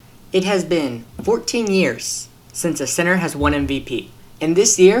It has been 14 years since a center has won MVP, and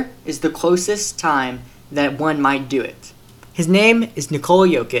this year is the closest time that one might do it. His name is Nikola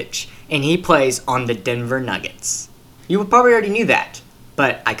Jokic, and he plays on the Denver Nuggets. You probably already knew that,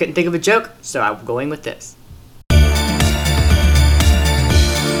 but I couldn't think of a joke, so I'm going with this.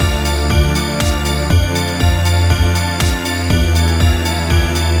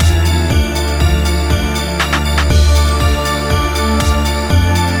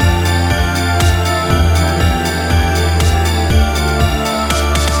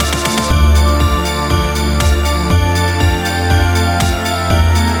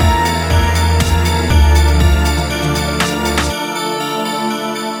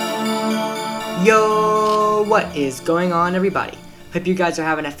 Yo, what is going on, everybody? Hope you guys are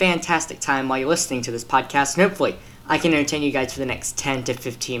having a fantastic time while you're listening to this podcast, and hopefully I can entertain you guys for the next 10 to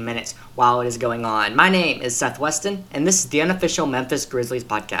 15 minutes while it is going on. My name is Seth Weston, and this is the Unofficial Memphis Grizzlies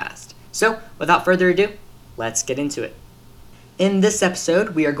podcast. So, without further ado, let's get into it. In this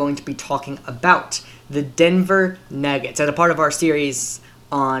episode, we are going to be talking about the Denver Nuggets as a part of our series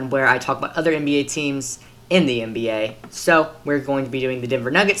on where I talk about other NBA teams in the NBA. So we're going to be doing the Denver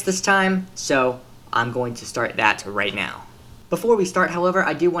Nuggets this time, so I'm going to start that right now. Before we start, however,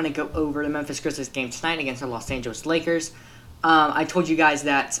 I do want to go over the Memphis Grizzlies game tonight against the Los Angeles Lakers. I told you guys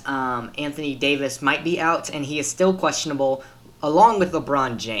that Anthony Davis might be out, and he is still questionable, along with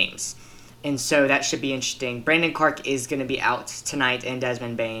LeBron James. And so that should be interesting. Brandon Clark is going to be out tonight, and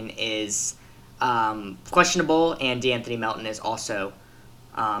Desmond Bane is questionable, and DeAnthony Melton is also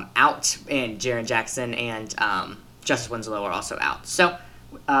out, and Jaren Jackson and Justice Winslow are also out. So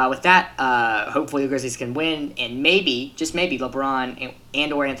with that, hopefully the Grizzlies can win, and maybe, just maybe, LeBron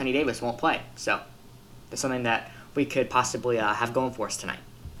and or Anthony Davis won't play. So that's something that we could possibly have going for us tonight.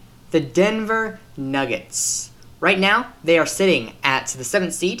 The Denver Nuggets. Right now, they are sitting at the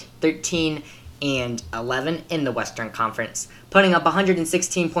 7th seed, 13 and 11 in the Western Conference, putting up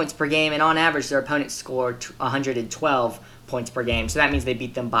 116 points per game, and on average, their opponents scored 112 points per game. So that means they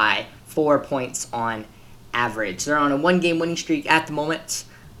beat them by 4 points on average. They're on a one-game winning streak at the moment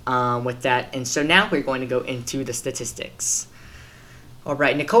with that. And so now we're going to go into the statistics. All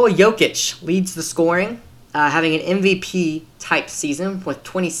right, Nikola Jokic leads the scoring, having an MVP-type season with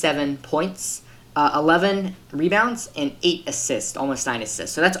 27 points, 11 rebounds, and 8 assists, almost 9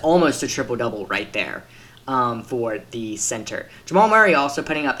 assists. So that's almost a triple-double right there for the center. Jamal Murray also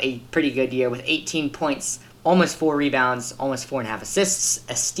putting up a pretty good year with 18 points, almost 4 rebounds, almost 4.5 assists,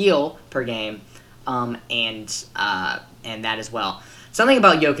 a steal per game, and that as well. Something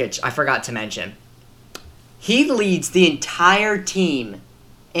about Jokic I forgot to mention. He leads the entire team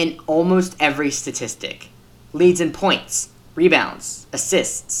in almost every statistic. Leads in points, rebounds,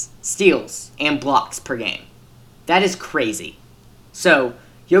 assists, steals, and blocks per game. That is crazy. So,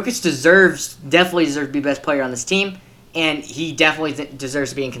 Jokic definitely deserves to be the best player on this team, and he definitely deserves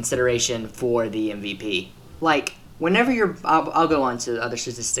to be in consideration for the MVP. Like, whenever I'll go on to other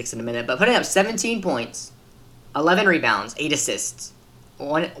statistics in a minute, but putting up 17 points, 11 rebounds, 8 assists,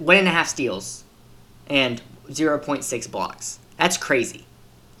 1.5 steals, and 0.6 blocks. That's crazy.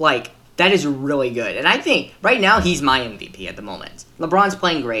 Like, that is really good. And I think, right now, he's my MVP at the moment. LeBron's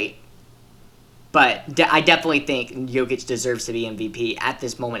playing great, but I definitely think Jokic deserves to be MVP at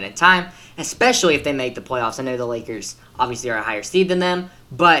this moment in time, especially if they make the playoffs. I know the Lakers obviously are a higher seed than them,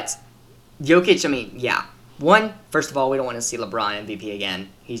 but Jokic, first of all, we don't want to see LeBron MVP again.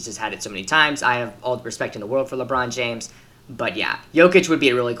 He's just had it so many times. I have all the respect in the world for LeBron James. But yeah, Jokic would be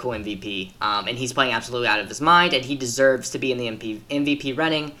a really cool MVP. And he's playing absolutely out of his mind, and he deserves to be in the MVP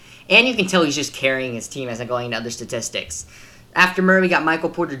running. And you can tell he's just carrying his team as I'm going into other statistics. After Murray, we got Michael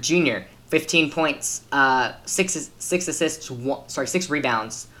Porter Jr., 15 points, 6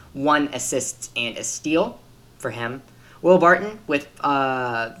 rebounds, 1 assist, and a steal for him. Will Barton with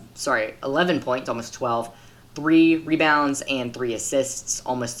 11 points, almost 12. 3 rebounds and 3 assists,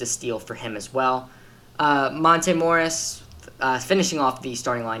 almost a steal for him as well. Monte Morris finishing off the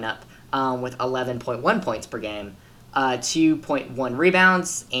starting lineup with 11.1 points per game, 2.1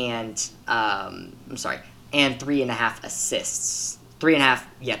 rebounds, and 3.5 assists.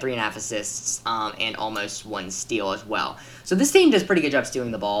 3.5 assists, and almost 1 steal as well. So this team does a pretty good job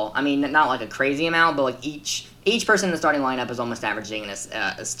stealing the ball. I mean, not like a crazy amount, but like each person in the starting lineup is almost averaging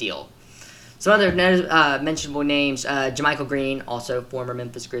a steal. Some other mentionable names, JaMychal Green, also former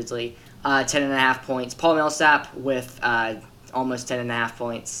Memphis Grizzly, 10.5 points. Paul Millsap with almost 10.5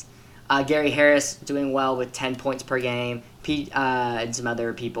 points. Gary Harris doing well with 10 points per game. And some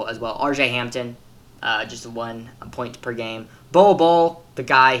other people as well. RJ Hampton, just 1 point per game. Bol Bol, the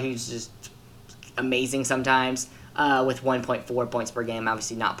guy who's just amazing sometimes, with 1.4 points per game.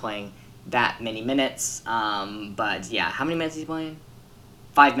 Obviously not playing that many minutes. But yeah, how many minutes is he playing?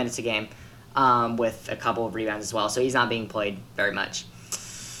 5 minutes a game, with a couple of rebounds as well. So he's not being played very much.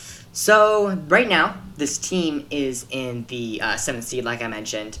 So right now, this team is in the 7th seed, like I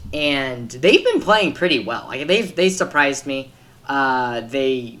mentioned, and they've been playing pretty well. Like they surprised me.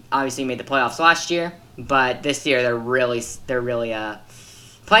 They obviously made the playoffs last year, but this year they're really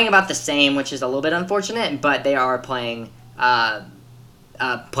playing about the same, which is a little bit unfortunate. But they are playing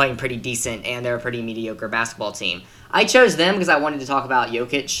pretty decent, and they're a pretty mediocre basketball team. I chose them because I wanted to talk about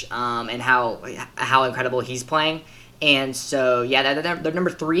Jokic and how incredible he's playing. And so, yeah, they're number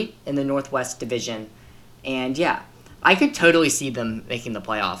 3 in the Northwest Division. And, yeah, I could totally see them making the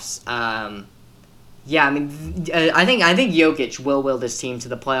playoffs. Yeah, I mean, I think Jokic will this team to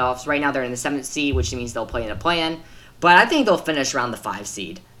the playoffs. Right now they're in the 7th seed, which means they'll play in a play-in. But I think they'll finish around the 5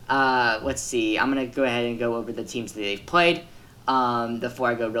 seed. Let's see. I'm going to go ahead and go over the teams that they've played before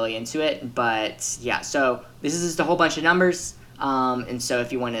I go really into it. But, yeah, so this is just a whole bunch of numbers. And so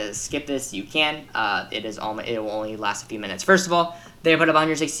if you want to skip this, you can. It will only last a few minutes. First of all, they put up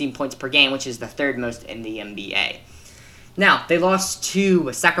 116 points per game, which is the 3rd most in the NBA. Now, they lost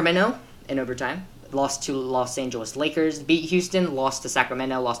to Sacramento in overtime. Lost to Los Angeles Lakers, beat Houston, lost to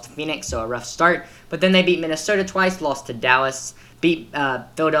Sacramento, lost to Phoenix, so a rough start. But then they beat Minnesota twice, lost to Dallas, beat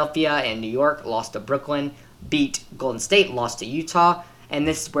Philadelphia and New York, lost to Brooklyn, beat Golden State, lost to Utah. And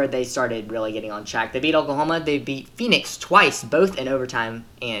this is where they started really getting on track. They beat Oklahoma. They beat Phoenix twice, both in overtime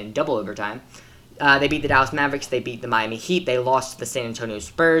and double overtime. They beat the Dallas Mavericks. They beat the Miami Heat. They lost to the San Antonio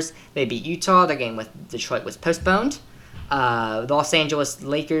Spurs. They beat Utah. Their game with Detroit was postponed. The Los Angeles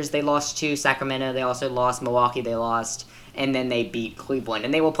Lakers, they lost to. Sacramento, they also lost. Milwaukee, they lost. And then they beat Cleveland.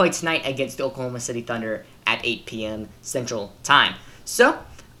 And they will play tonight against the Oklahoma City Thunder at 8 p.m. Central Time. So,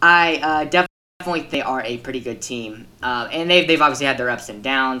 I definitely they are a pretty good team, and they've obviously had their ups and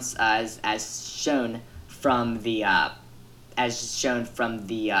downs, as shown from the I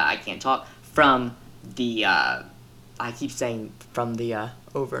keep saying from the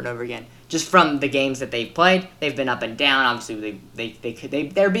over and over again, just from the games that they've played. They've been up and down. Obviously, they've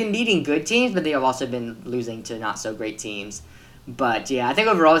been beating good teams, but they have also been losing to not so great teams. But yeah, I think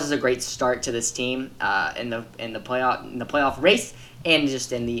overall this is a great start to this team in the playoff race, and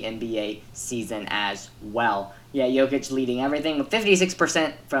just in the NBA season as well. Yeah, Jokic leading everything with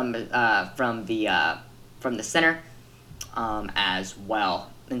 56% from the center as well.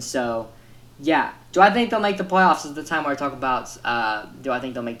 And so, yeah, do I think they'll make the playoffs? This is the time where I talk about do I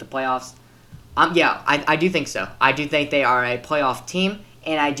think they'll make the playoffs? Yeah, I do think so. I do think they are a playoff team,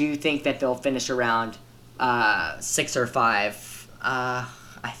 and I do think that they'll finish around 6 or 5.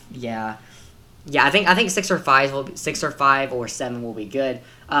 Yeah, I think 6 or 5 or 7 will be good.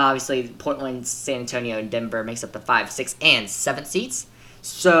 Obviously, Portland, San Antonio, and Denver makes up the 5, 6, and 7 seeds.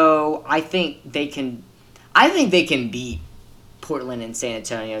 So I think they can beat Portland and San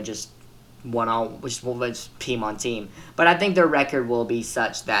Antonio just team on team. But I think their record will be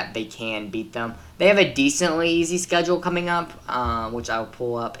such that they can beat them. They have a decently easy schedule coming up, which I will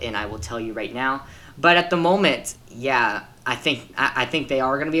pull up and I will tell you right now. But at the moment, yeah, I think they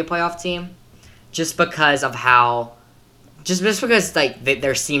are going to be a playoff team, just because of how, just because like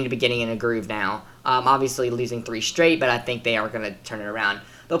they seem to be getting in a groove now. Obviously losing 3 straight, but I think they are going to turn it around.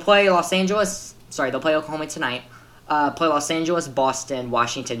 They'll play Oklahoma tonight. Play Los Angeles, Boston,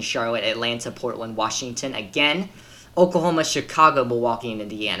 Washington, Charlotte, Atlanta, Portland, Washington again, Oklahoma, Chicago, Milwaukee, and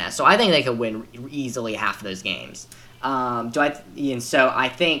Indiana. So I think they could win easily half of those games. So I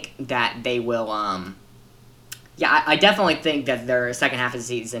think that they will. I definitely think that their second half of the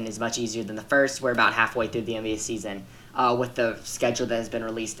season is much easier than the first. We're about halfway through the NBA season with the schedule that has been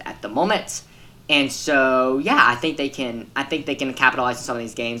released at the moment. And so, yeah, I think they can capitalize on some of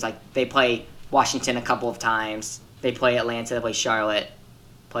these games. Like, they play Washington a couple of times. They play Atlanta, they play Charlotte,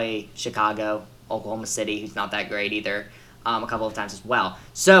 play Chicago, Oklahoma City, who's not that great either, a couple of times as well.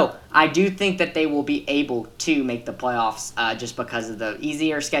 So I do think that they will be able to make the playoffs just because of the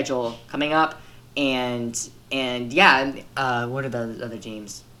easier schedule coming up. And what are the other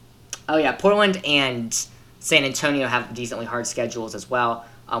teams? Oh, yeah, Portland and San Antonio have decently hard schedules as well,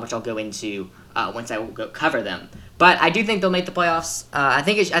 which I'll go into once I go cover them. But I do think they'll make the playoffs. I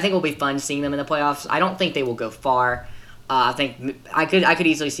think it'll be fun seeing them in the playoffs. I don't think they will go far. I think I could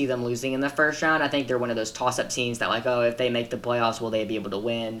easily see them losing in the first round. I think they're one of those toss-up teams that, like, if they make the playoffs, will they be able to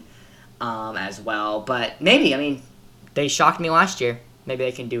win as well? But maybe. I mean, they shocked me last year. Maybe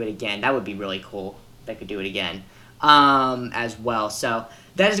they can do it again. That would be really cool if they could do it again as well. So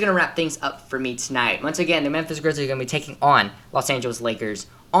that is going to wrap things up for me tonight. Once again, the Memphis Grizzlies are going to be taking on Los Angeles Lakers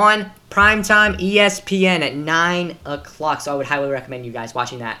on primetime ESPN at 9 o'clock. So I would highly recommend you guys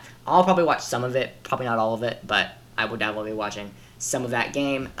watching that. I'll probably watch some of it, probably not all of it, but I will definitely be watching some of that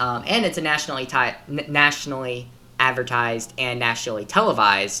game. And it's a nationally advertised and nationally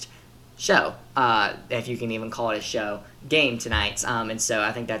televised show, if you can even call it a show, game tonight. And so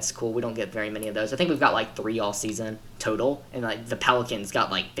I think that's cool. We don't get very many of those. I think we've got like 3 all season total, and like the Pelicans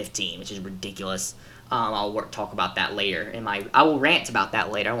got like 15, which is ridiculous. I'll talk about that later. I will rant about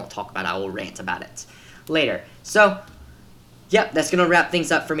that later. I won't talk about it. I will rant about it later. So, yep, that's going to wrap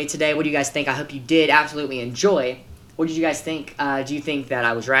things up for me today. What do you guys think? I hope you did absolutely enjoy. What did you guys think? Do you think that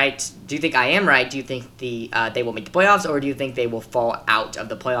I was right? Do you think I am right? Do you think they will make the playoffs, or do you think they will fall out of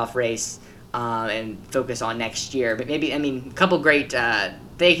the playoff race and focus on next year? But maybe, a couple great,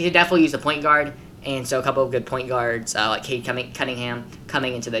 they could definitely use a point guard, and so a couple of good point guards like Cade Cunningham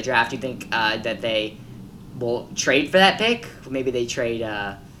coming into the draft. Do you think that they will trade for that pick? Maybe they trade,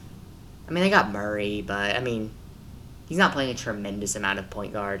 they got Murray, but, he's not playing a tremendous amount of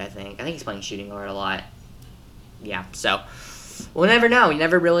point guard, I think. I think he's playing shooting guard a lot. Yeah, so we'll never know. You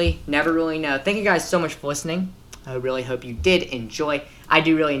never really know. Thank you guys so much for listening. I really hope you did enjoy. I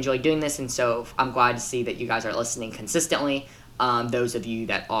do really enjoy doing this, and so I'm glad to see that you guys are listening consistently. Those of you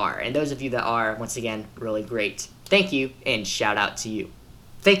that are. And those of you that are, once again, really great. Thank you, and shout out to you.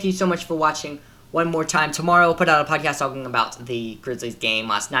 Thank you so much for watching. One more time, tomorrow we'll put out a podcast talking about the Grizzlies game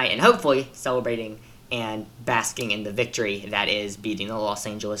last night, and hopefully celebrating and basking in the victory that is beating the Los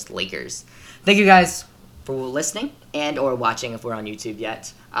Angeles Lakers. Thank you guys for listening and or watching if we're on YouTube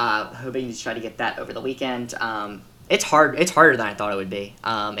yet. Hoping to try to get that over the weekend. It's harder than I thought it would be.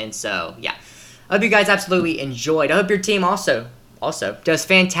 And so, yeah. I hope you guys absolutely enjoyed. I hope your team also does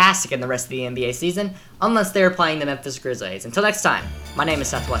fantastic in the rest of the NBA season, unless they're playing the Memphis Grizzlies. Until next time, my name is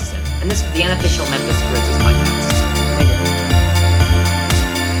Seth Weston, and this is the Unofficial Memphis Grizzlies podcast.